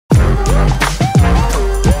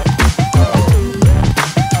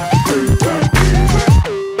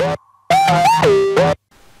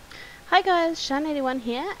Hi guys, Shan81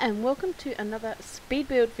 here and welcome to another speed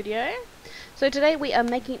build video. So today we are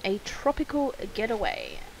making a tropical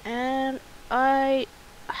getaway and I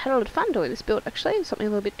had a lot of fun doing this build actually, something a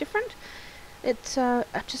little bit different. It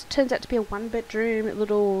just turns out to be a one-bedroom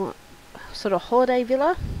little sort of holiday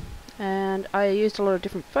villa, and I used a lot of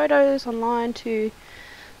different photos online to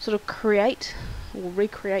sort of create or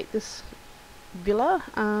recreate this villa.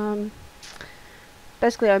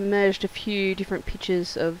 Basically I merged a few different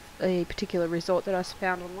pictures of a particular resort that I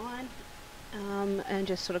found online, and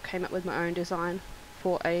just sort of came up with my own design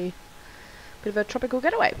for a bit of a tropical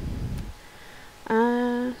getaway.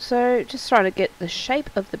 So just trying to get the shape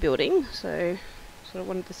of the building, so sort of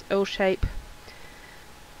wanted this L shape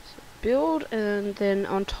build, and then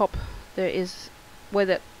on top there is, where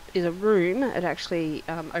that is a room, it actually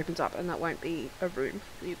opens up and that won't be a room,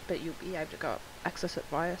 but you'll be able to go up, access it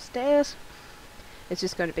via stairs. It's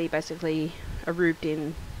just going to be basically a roofed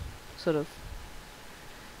in sort of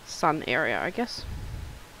sun area, I guess.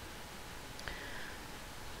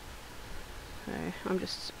 So I'm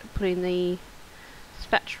just putting the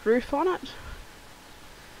thatched roof on it to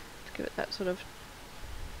give it that sort of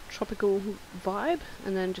tropical vibe,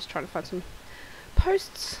 and then just trying to find some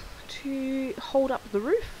posts to hold up the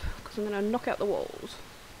roof because I'm going to knock out the walls.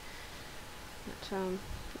 But,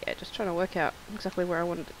 yeah, just trying to work out exactly where I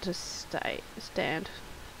wanted it to stand.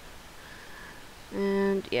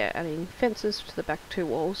 And yeah, adding fences to the back two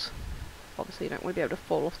walls. Obviously you don't want to be able to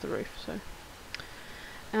fall off the roof, so.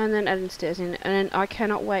 And then adding stairs in, and I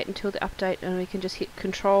cannot wait until the update and we can just hit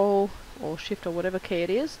Control or Shift or whatever key it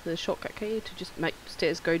is, the shortcut key, to just make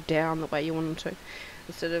stairs go down the way you want them to,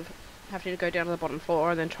 instead of having to go down to the bottom floor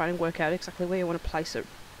and then try and work out exactly where you want to place a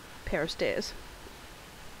pair of stairs.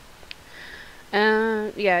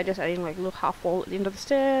 Yeah, just adding like a little half wall at the end of the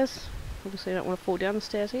stairs. Obviously I don't want to fall down the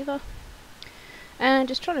stairs either. And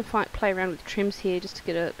just trying to play around with trims here just to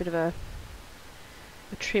get a bit of a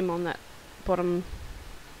trim on that bottom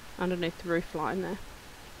underneath the roof line there.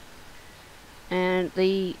 And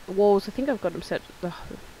the walls, I think I've got them set at the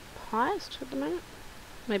highest at the moment.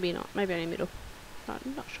 Maybe not, maybe only middle.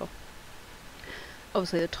 I'm not sure.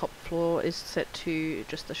 Obviously the top floor is set to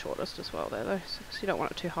just the shortest as well there though, so you don't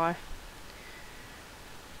want it too high.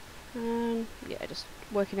 Yeah, just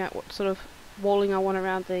working out what sort of walling I want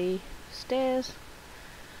around the stairs,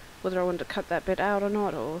 whether I want to cut that bit out or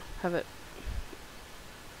not, or have it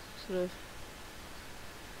sort of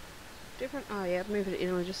different. Oh yeah, move it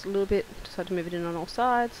in just a little bit, decide to move it in on all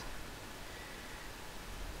sides,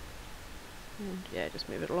 and yeah, just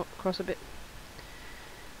move it across a bit.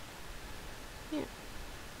 Yeah,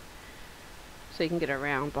 so you can get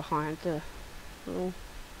around behind the little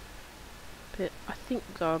bit. I think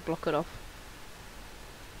I'll block it off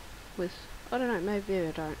with, I don't know, maybe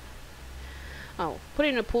I don't. Oh,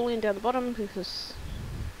 putting a pool in down the bottom because,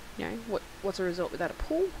 you know, what's a resort without a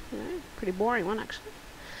pool? You know, pretty boring one actually.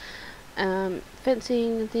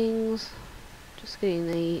 Fencing and things, just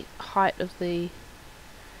getting the height of the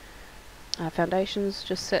foundations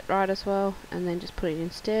just set right as well, and then just putting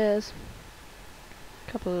in stairs,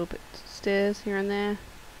 a couple of little bits of stairs here and there.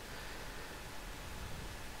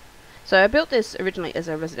 So I built this originally as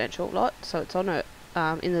a residential lot, so it's on a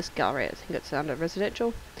in this gallery. I think it's under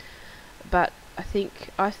residential, but I think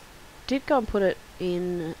I did go and put it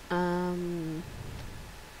in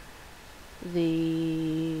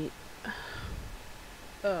the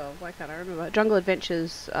why can't I remember, Jungle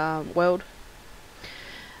Adventures world,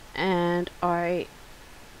 and I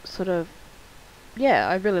sort of, yeah,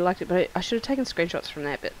 I really liked it, but I should have taken screenshots from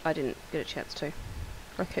there, but I didn't get a chance to.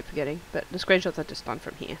 I keep forgetting, but the screenshots are just done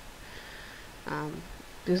from here.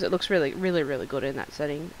 Because it looks really good in that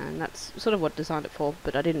setting, and that's sort of what I designed it for,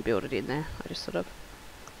 but I didn't build it in there. I just sort of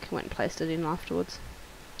went and placed it in afterwards.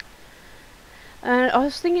 And I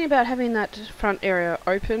was thinking about having that front area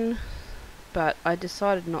open, but I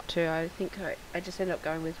decided not to. I think I just ended up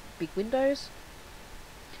going with big windows.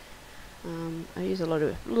 I use a lot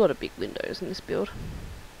of big windows in this build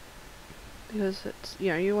because it's,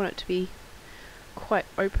 you know, you want it to be quite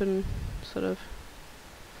open, sort of.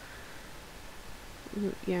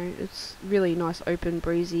 You know, it's really nice, open,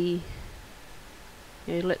 breezy.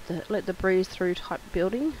 You know, let the breeze through type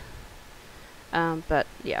building. But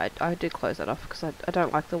yeah, I do close that off because I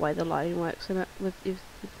don't like the way the lighting works in it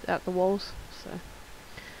without the walls. So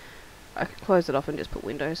I could close it off and just put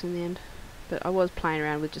windows in the end. But I was playing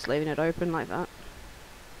around with just leaving it open like that.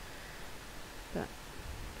 But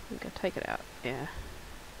I think I take it out. Yeah,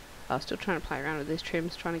 I was still trying to play around with these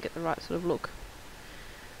trims, trying to get the right sort of look.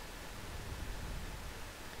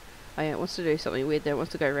 Oh yeah, it wants to do something weird there. It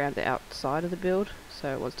wants to go around the outside of the build,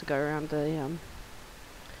 so it wants to go around the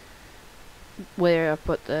where I've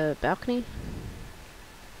put the balcony,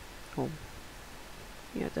 or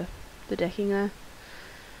the decking there.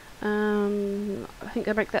 I think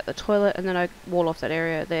I make that the toilet, and then I wall off that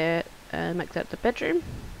area there and make that the bedroom,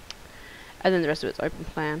 and then the rest of it's open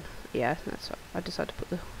plan. Yeah, that's what I decided to put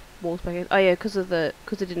the walls back in. Oh yeah, because it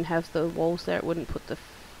didn't have the walls there, it wouldn't put the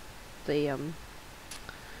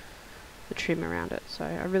trim around it. So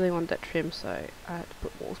I really wanted that trim, so I had to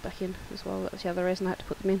put walls back in as well. That was the other reason I had to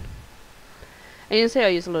put them in. And you can see I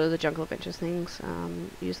use a lot of the Jungle Adventures things.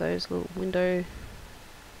 Use those little window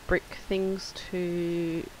brick things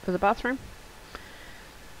for the bathroom.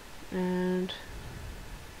 And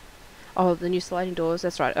oh, the new sliding doors,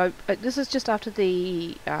 that's right. This is just after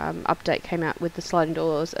the update came out with the sliding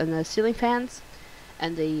doors and the ceiling fans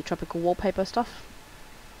and the tropical wallpaper stuff.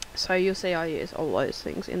 So you'll see I use all those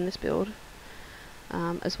things in this build,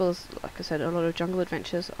 as well as, like I said, a lot of Jungle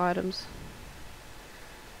Adventures items.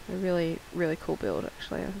 A really, really cool build,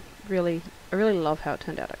 actually. I really love how it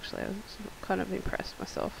turned out, actually. I was kind of impressed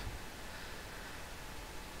myself.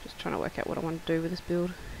 Just trying to work out what I want to do with this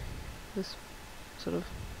build. This sort of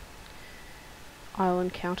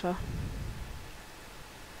island counter.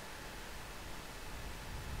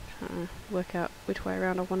 Trying to work out which way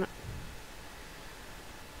around I want it.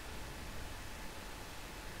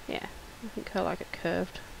 Yeah, I think I like it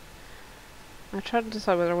curved. I tried to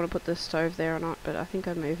decide whether I want to put the stove there or not, but I think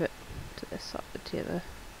I move it to this side, to the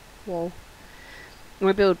wall. And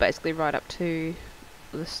we build basically right up to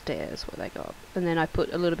the stairs where they go up, and then I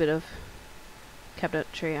put a little bit of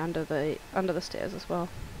cabinetry under the stairs as well.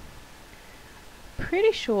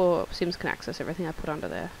 Pretty sure Sims can access everything I put under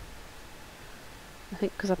there. I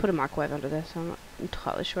think because I put a microwave under there, so I'm not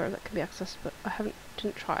entirely sure if that can be accessed, but I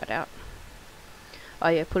didn't try it out. Oh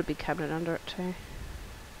yeah, put a big cabinet under it too.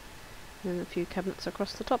 And then a few cabinets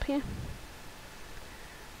across the top here.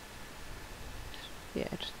 Yeah,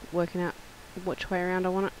 just working out which way around I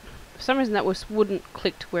want it. For some reason that wouldn't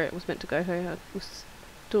click to where it was meant to go to. I was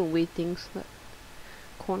doing weird things, that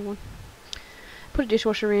corner one. Put a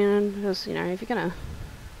dishwasher in, because, you know, if you're gonna...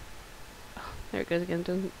 Oh, there it goes again,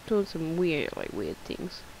 doing some weird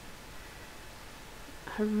things.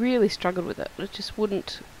 I really struggled with it. It just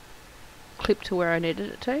wouldn't clip to where I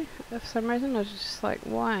needed it to, for some reason. I was just like,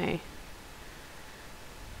 why?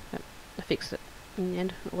 I fixed it in the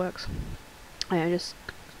end. It works. I'm just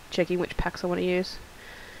checking which packs I want to use,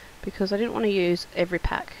 because I didn't want to use every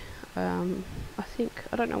pack. I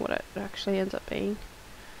don't know what it actually ends up being,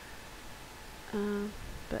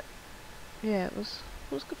 but yeah, it was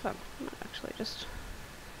good fun. I might actually just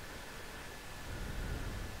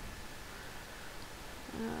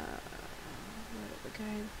load up the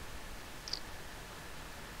game.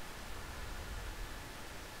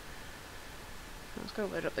 I was going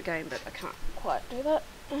to load up the game, but I can't quite do that.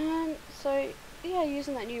 So yeah,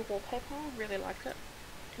 using that new wallpaper, I really like it.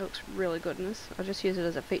 It looks really good in this. I just use it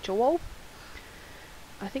as a feature wall.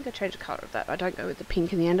 I think I changed the colour of that. I don't go with the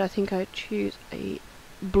pink in the end. I think I choose a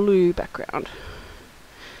blue background,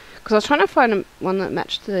 because I was trying to find one that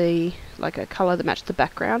matched a colour that matched the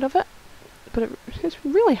background of it, but it's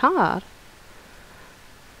really hard.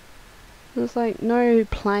 There's like no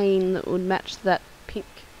plane that would match that pink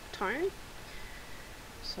tone.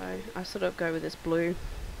 So I sort of go with this blue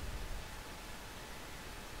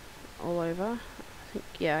all over. I think,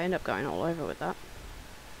 yeah, I end up going all over with that.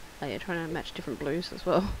 Oh yeah, trying to match different blues as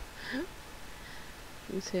well. You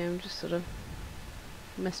can see I'm just sort of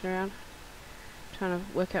messing around, trying to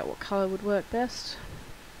work out what colour would work best.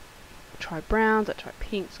 I tried browns, I tried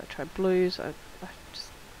pinks, I tried blues, I just,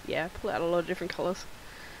 yeah, pull out a lot of different colours.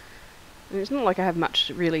 I mean, it's not like I have much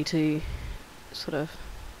really to sort of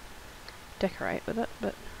decorate with it,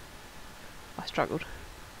 but I struggled.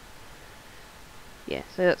 Yeah,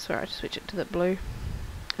 so that's where I just switch it to the blue,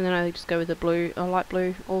 and then I just go with the blue, or light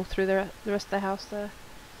blue, all through the rest of the house there.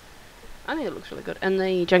 I think it looks really good, and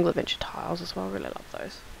the Jungle Adventure tiles as well. I really love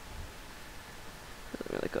those.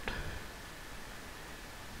 They're really good.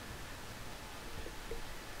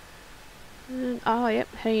 And, oh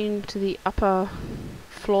yep, heading to the upper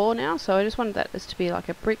floor now. So I just wanted that as to be like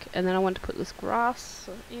a brick, and then I wanted to put this grass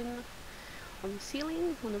in on the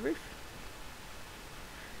ceiling, on the roof.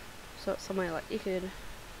 So it's somewhere like you could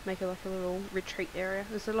make it like a little retreat area.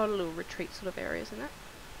 There's a lot of little retreat sort of areas in it.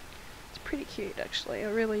 It's pretty cute actually.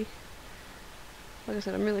 Like I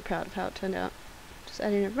said, I'm really proud of how it turned out. Just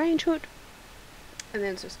adding a range hood, and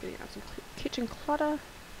then it's just getting out some kitchen clutter.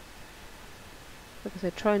 Like I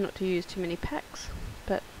said, try not to use too many packs,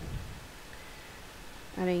 but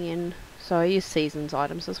adding in, so I use Seasons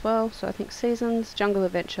items as well. So I think Seasons, Jungle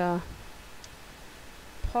Adventure,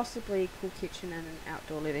 possibly cool kitchen and an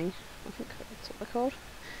outdoor living. I think that's what they're called.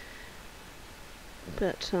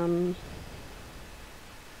 But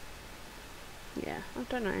yeah, I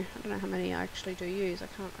don't know how many I actually do use. I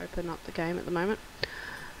can't open up the game at the moment.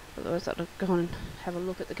 Otherwise I'd go and have a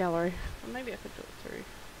look at the gallery. Or maybe I could do it through.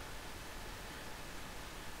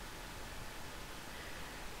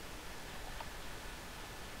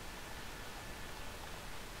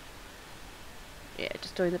 Yeah,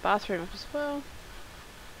 just doing the bathroom up as well.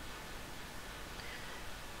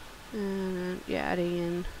 And yeah, adding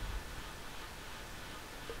in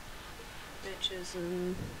benches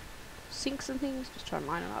and sinks and things. Just try and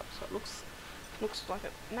line it up so it looks like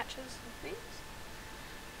it matches and things.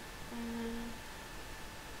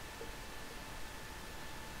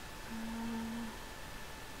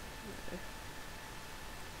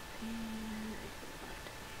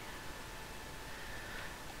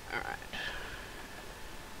 Alright.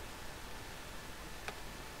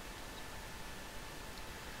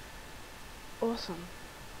 Awesome.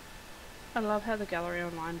 I love how the gallery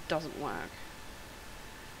online doesn't work.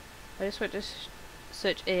 I just went to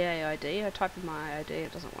search EAID, I type in my ID,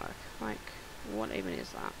 it doesn't work. Like, what even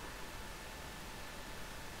is that?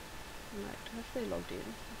 Right, I'm actually logged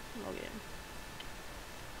in. Log in.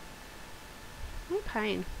 What a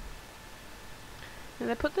pain. And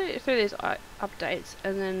they put through these updates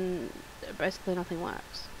and then basically nothing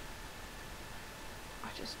works. I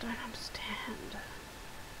just don't understand.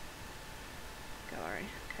 Gallery.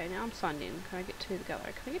 Okay, now I'm signed in. Can I get to the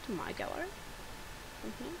gallery? Can I get to my gallery?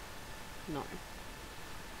 No.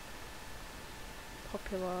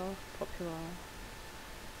 Popular.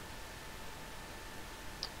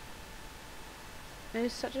 It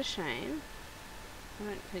is such a shame. I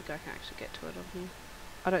don't think I can actually get to it on here.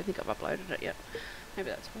 I don't think I've uploaded it yet. Maybe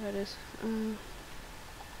that's why it is.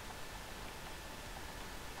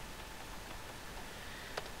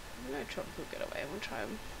 No tropical getaway. We'll try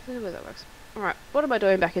and see where that works. Alright, what am I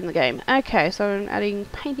doing back in the game? Okay, so I'm adding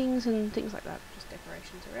paintings and things like that. Just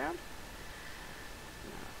decorations around.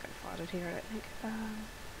 No, I'm going to find it here, I don't think.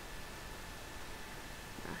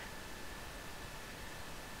 No.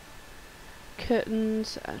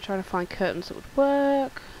 Curtains. Trying to find curtains that would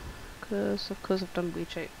work. Because, of course, I've done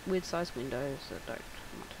weird sized windows that don't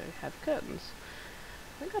want to have curtains.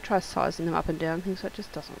 I think I try sizing them up and down things, so it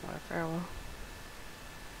just doesn't work very well.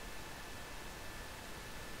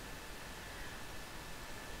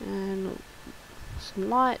 And some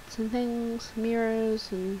lights and things,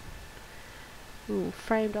 mirrors and little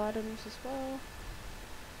framed items as well.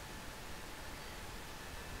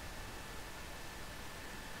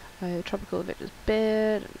 A tropical adventures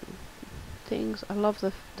bed and things. I love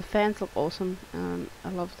the fans look awesome. I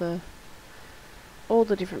love all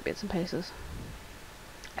the different bits and pieces.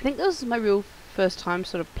 I think this is my real first time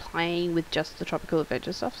sort of playing with just the tropical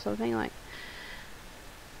adventure stuff. So I think like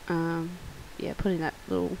yeah, putting that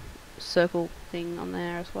little circle thing on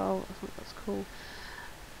there as well. I think that's cool.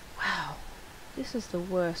 Wow, this is the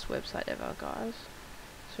worst website ever, guys.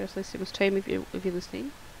 Seriously, Sims team, if you're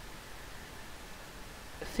listening,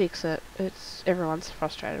 fix it. Everyone's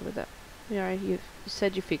frustrated with it. You know, you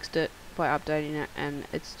said you fixed it by updating it, and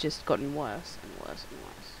it's just gotten worse and worse and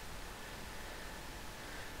worse.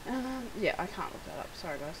 Yeah, I can't look that up.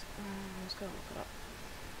 Sorry, guys. I was going to look it up.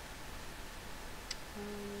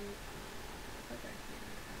 If I go here,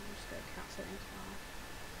 I'll just go account settings.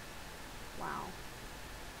 Wow.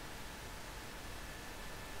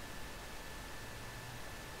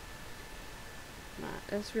 No,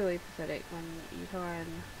 it's really pathetic when you try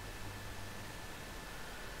and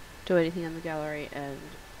do anything in the gallery and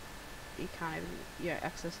you can't even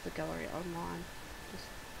access the gallery online. Just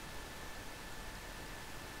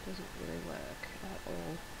doesn't really work at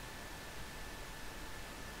all.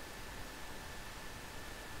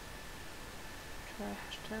 Try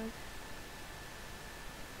hashtag.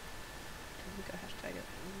 Don't think I hashtag it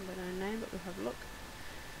by no name, but we'll have a look.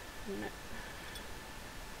 No.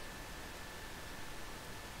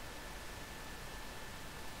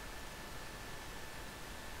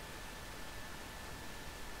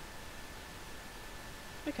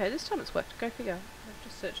 Okay, this time it's worked. Go figure. I've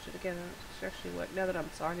just searched it again and it's actually worked now that I'm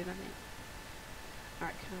signed in, I think.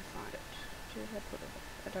 Alright, can I find it? Did I put it up?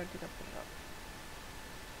 I don't think I put it up.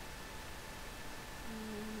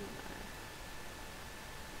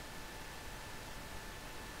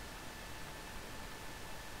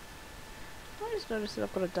 No. I just noticed that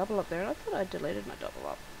I've got a double up there and I thought I deleted my double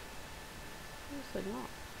up. Obviously not.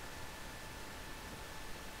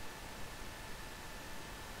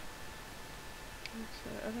 So,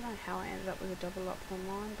 I don't know how I ended up with a double up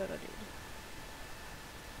online, but I did.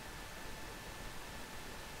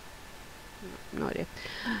 No idea.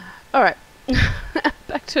 Alright.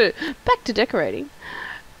 back to decorating.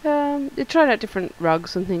 They tried out different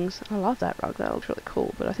rugs and things. I love that rug, that looks really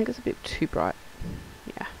cool, but I think it's a bit too bright.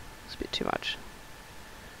 Yeah, it's a bit too much.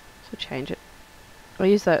 So change it. I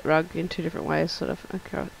use that rug in two different ways, sort of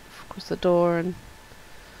across the door and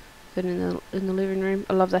then in the living room.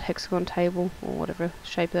 I love that hexagon table, or whatever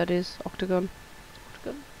shape that is. Octagon.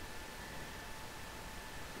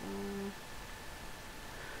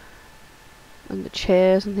 And the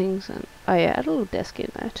chairs and things, and oh yeah, add a little desk in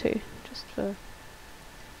there too, just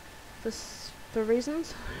for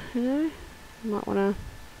reasons, you know. You might want to.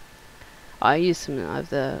 I use some of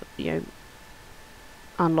the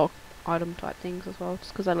unlock item type things as well,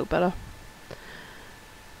 just because they look better.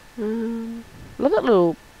 Love that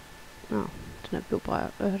little. Oh, I don't have built by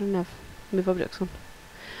it. I don't have move objects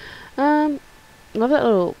on. Love that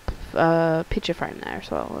little picture frame there as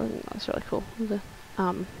well. I think that's really cool. The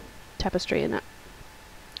tapestry in it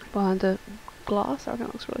behind the glass. I think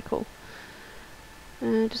it looks really cool.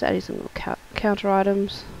 Just adding some little counter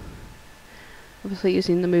items. Obviously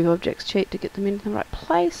using the move objects cheat to get them into the right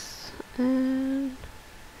place. And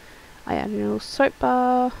I added a little soap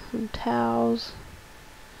bar and towels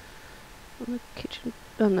on the kitchen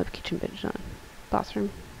bench, no, bathroom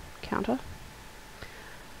counter.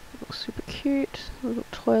 It looks super cute. A little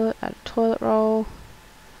toilet, add a toilet roll.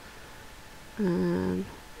 And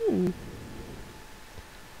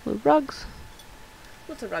little rugs.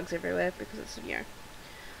 Lots of rugs everywhere because it's, that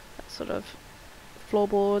sort of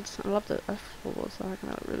floorboards. I love the floorboards, I reckon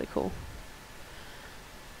they look really cool.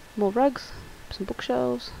 More rugs, some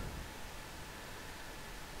bookshelves.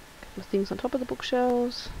 A couple of things on top of the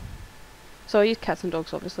bookshelves. So I use cats and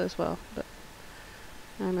dogs obviously as well, but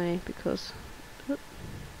only because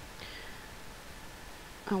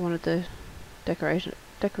I wanted the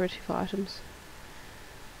decorative items.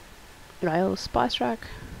 Right, a little spice rack.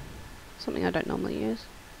 Something I don't normally use.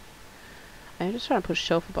 I'm just trying to put a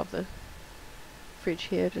shelf above the fridge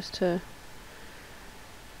here just to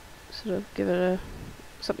sort of give it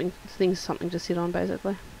something to sit on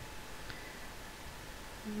basically.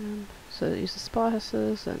 So use the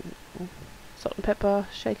spices and salt and pepper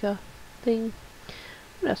shaker thing.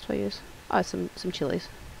 What else do I use? Oh, some chilies.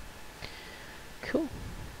 Cool.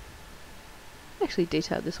 I actually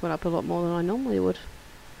detailed this one up a lot more than I normally would.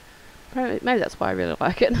 Maybe that's why I really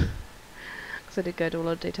like it. Because I did go to a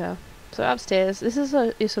lot of detail. So upstairs, this is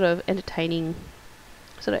a sort of entertaining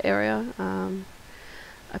sort of area.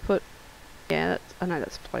 I put, I know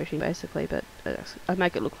that's floating basically, but I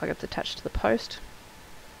make it look like it's attached to the post.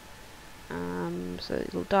 So a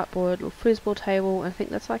little dartboard, little foosball table. I think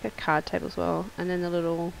that's like a card table as well. And then the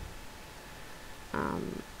little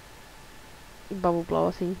bubble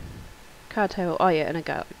blower thing. Card table. Oh yeah, and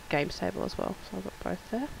a games table as well. So I've got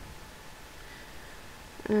both there.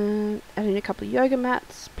 Adding a couple of yoga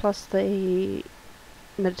mats plus the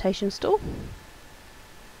meditation stool.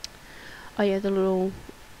 Oh yeah, the little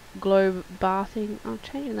globe bar thing. I'm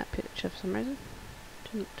changing that picture for some reason.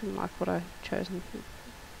 Didn't like what I chose,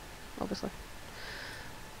 obviously.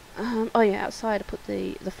 Oh yeah, outside I put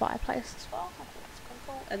the fireplace as well. I think that's quite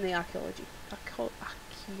cool. And the archaeology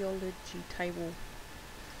table.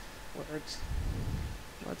 Words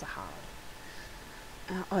are hard.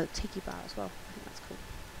 Oh, the tiki bar as well. I think that's cool.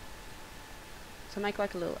 So make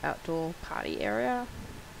like a little outdoor party area.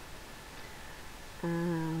 What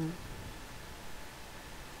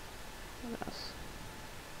else?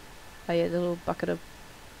 Oh yeah, the little bucket of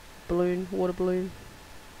water balloon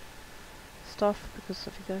stuff, because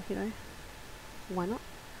I figure, why not?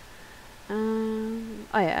 Oh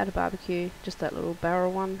yeah, add a barbecue, just that little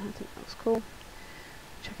barrel one. I think that was cool.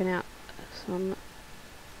 Checking out some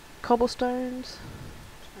cobblestones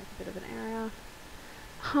to make a bit of an area.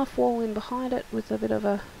 Half wall in behind it with a bit of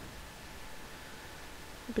a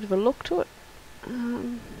look to it.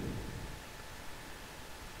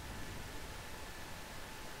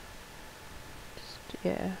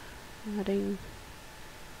 Adding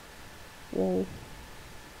wall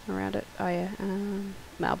around it. Oh yeah,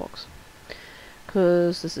 mailbox,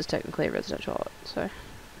 because this is technically a residential lot, so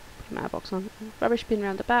put a mailbox on. Rubbish bin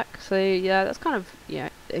around the back. So yeah, that's kind of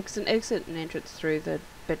exit and entrance through the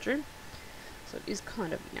bedroom. So it is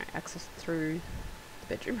kind of access through the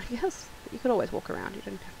bedroom, I guess. But you could always walk around. You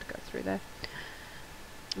don't have to go through there.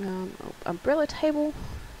 Umbrella table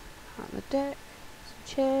on the deck. Some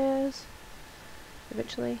chairs.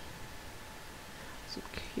 Eventually. Some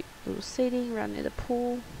cute little seating around near the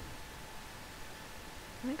pool.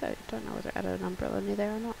 I don't know whether I added an umbrella near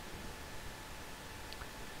there or not.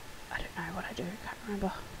 I don't know what I do. I can't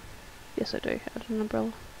remember. Yes, I do. Add an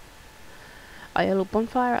umbrella. A little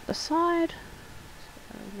bonfire at the side.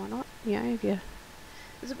 So why not? You know, if you...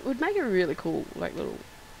 It would make a really cool, like, little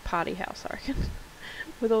party house, I reckon.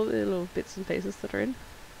 With all the little bits and pieces that are in.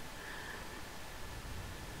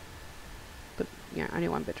 But, you know, only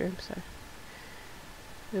one bedroom, so...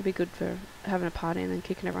 It'll be good for having a party and then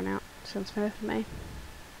kicking everyone out. Sounds fair for me.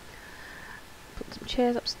 Put some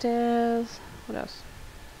chairs upstairs. What else?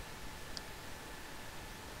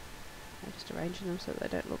 I'm just arranging them so that they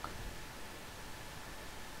don't look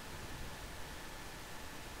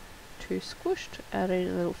too squished. Adding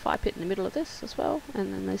a little fire pit in the middle of this as well,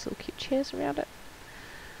 and then these little cute chairs around it.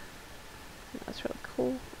 That's really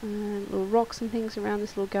cool. And little rocks and things around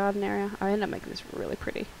this little garden area. I end up making this really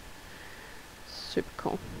pretty. Super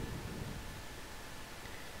cool.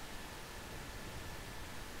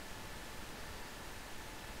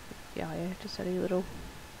 Yeah, just adding little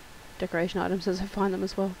decoration items as I find them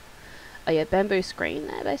as well. Oh yeah, bamboo screen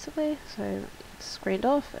there basically, so it's screened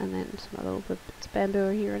off, and then some little bits of bamboo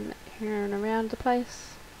here and around the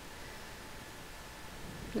place.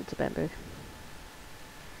 It's a bamboo.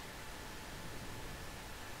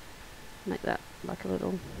 Make that like a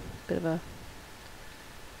little bit of a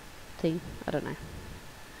thing, I don't know.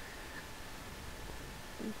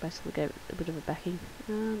 Basically gave it a bit of a backing.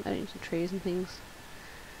 Adding some trees and things.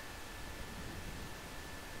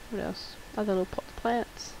 What else? Other little pots of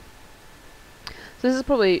plants. So this is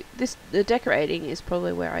probably, the decorating is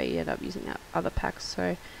probably where I end up using other packs,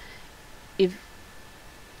 so if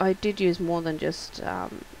I did use more than just,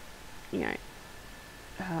 you know,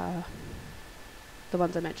 the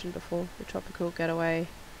ones I mentioned before, the Tropical, Getaway,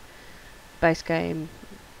 Base Game,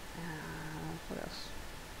 what else?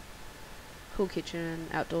 Cool Kitchen,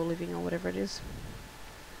 Outdoor Living, or whatever it is.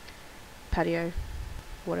 Patio,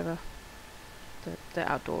 whatever. The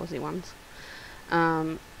outdoorsy ones.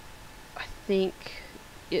 I think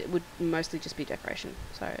it would mostly just be decoration,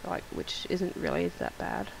 so like, which isn't really that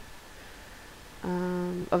bad.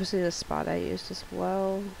 Obviously the spider I used as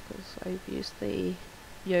well, because I've used the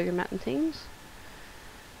yoga mat and things.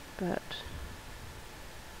 But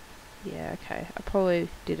yeah, okay. I probably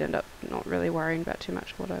did end up not really worrying about too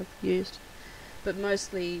much what I've used. But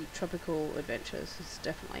mostly Tropical Adventures is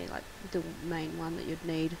definitely like the main one that you'd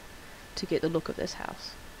need to get the look of this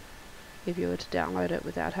house if you were to download it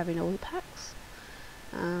without having all the packs.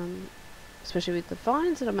 Especially with the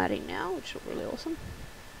vines that I'm adding now, which look really awesome.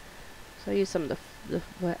 So I use some of the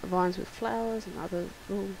vines with flowers and other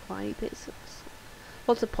little viney bits.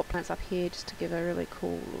 Lots of pot plants up here just to give a really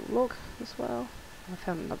cool look as well. I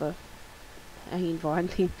found another hanging vine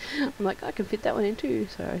thing. I'm like, I can fit that one in too,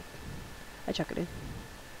 so I chuck it in.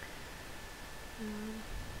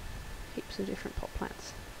 Heaps of different pot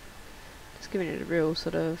plants. Just giving it a real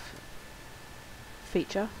sort of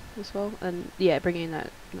feature as well, and yeah, bringing the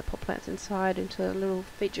pot plants inside into a little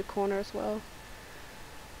feature corner as well.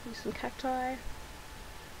 Use some cacti,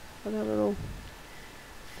 other little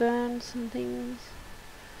ferns and things.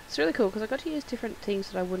 It's really cool because I got to use different things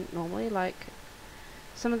that I wouldn't normally, like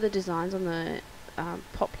some of the designs on the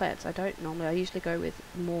pot plants I don't normally. I usually go with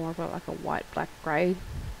more of like a white, black, grey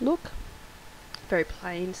look. Very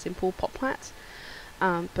plain, simple pot plants.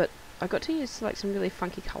 But I got to use like some really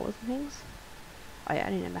funky colours and things. Oh yeah, I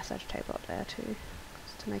need a massage table up there too,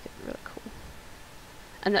 just to make it really cool.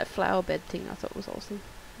 And that flower bed thing I thought was awesome.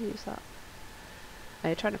 Use that.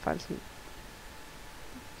 I'm trying to find some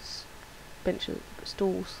benches,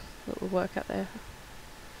 stools that will work out there.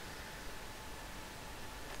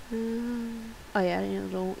 Oh yeah,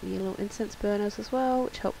 and your little incense burners as well,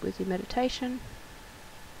 which help with your meditation.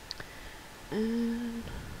 And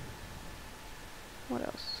what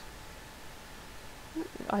else?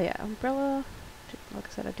 Oh yeah, umbrella. Like I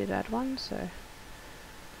said, I did add one, so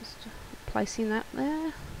just placing that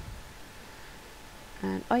there.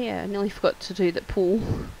 And oh yeah, I nearly forgot to do the pool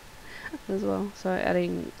as well. So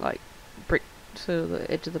adding like brick to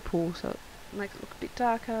the edge of the pool, so it makes it look a bit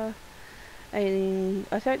darker. And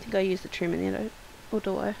I don't think I used the trim in the end, or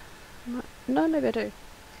do I? No, maybe I do.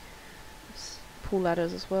 Pool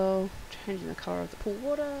ladders as well. Changing the colour of the pool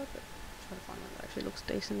water, but trying to find one that actually looks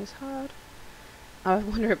decent is hard. I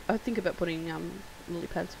think about putting lily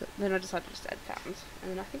pads, but then I decided to just add fountains.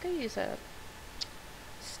 And then I think I use a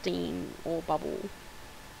steam or bubble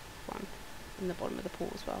one in the bottom of the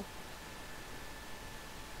pool as well.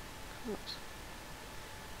 Looks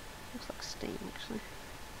like steam actually.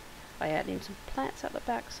 I add in some plants at the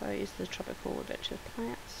back, so I use the Tropical Adventure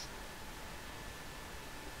plants.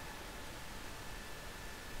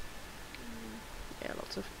 Yeah,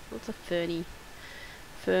 lots of ferny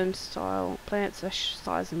fern style plants. I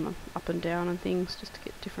size them up and down and things just to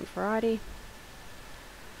get different variety.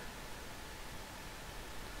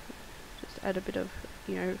 add a bit of,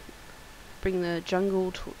 you know, bring the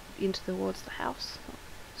jungle into towards the house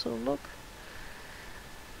sort of look.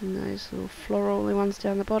 And those little floral ones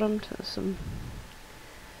down the bottom to some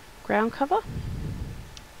ground cover.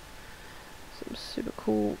 Some super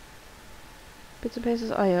cool bits and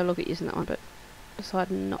pieces. Oh yeah, look at using that one, but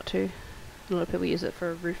decided not to. A lot of people use it for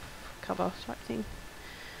a roof cover type thing.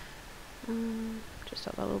 Just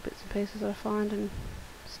other little bits and pieces that I find and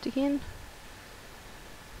stick in.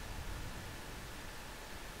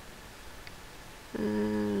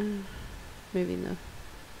 Moving the...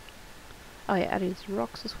 oh yeah, adding some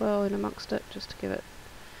rocks as well in amongst it, just to give it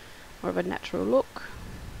more of a natural look.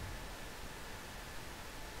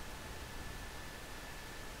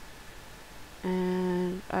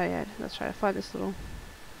 And, oh yeah, let's try to find this little...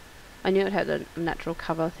 I knew it had a natural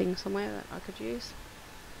cover thing somewhere that I could use.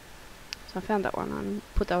 So I found that one and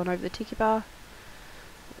put that one over the tiki bar.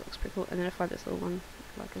 It looks pretty cool. And then I find this little one,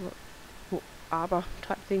 like a little arbor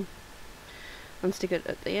type thing, and stick it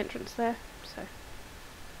at the entrance there. So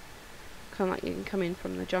kind of like you can come in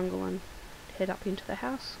from the jungle and head up into the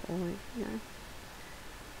house, or you know,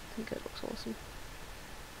 I think it looks awesome.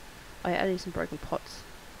 I added some broken pots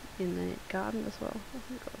in the garden as well. I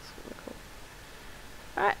think that was really cool.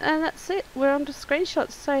 Alright, and that's it. We're on to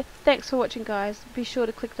screenshots. So thanks for watching, guys. Be sure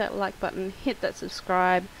to click that like button, hit that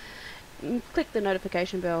subscribe, click the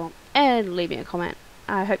notification bell, and leave me a comment.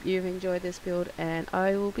 I hope you've enjoyed this build, and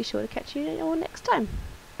I will be sure to catch you all next time.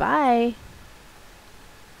 Bye!